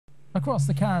Across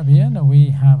the Caribbean,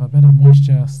 we have a bit of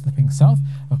moisture slipping south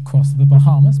across the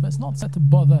Bahamas, but it's not set to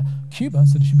bother Cuba,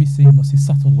 so they should be seeing mostly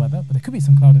settled weather, but there could be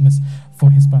some cloudiness for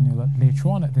Hispaniola later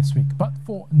on this week. But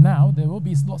for now, there will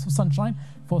be lots of sunshine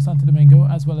for Santo Domingo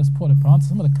as well as Port-au-Prince.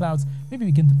 Some of the clouds maybe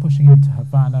begin to pushing into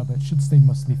Havana, but it should stay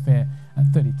mostly fair at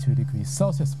 32 degrees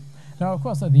Celsius. Now,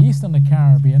 across the east and the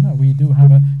Caribbean, we do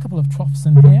have a couple of troughs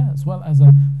in here, as well as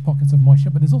pockets of moisture,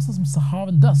 but there's also some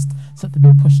Saharan dust set to be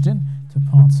pushed in to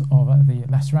parts of the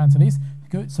Lesser Antilles.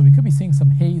 So we could be seeing some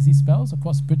hazy spells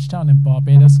across Bridgetown in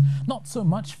Barbados. Not so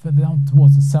much for down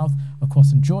towards the south,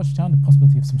 across in Georgetown. The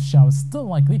possibility of some showers still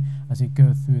likely as you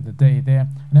go through the day there.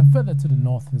 And then further to the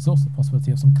north, there's also the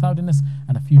possibility of some cloudiness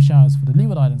and a few showers for the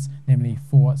Leeward Islands, namely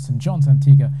for St. John's,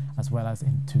 Antigua, as well as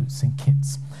into St.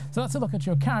 Kitts. So that's a look at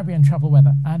your Caribbean travel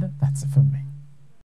weather, and that's it from me.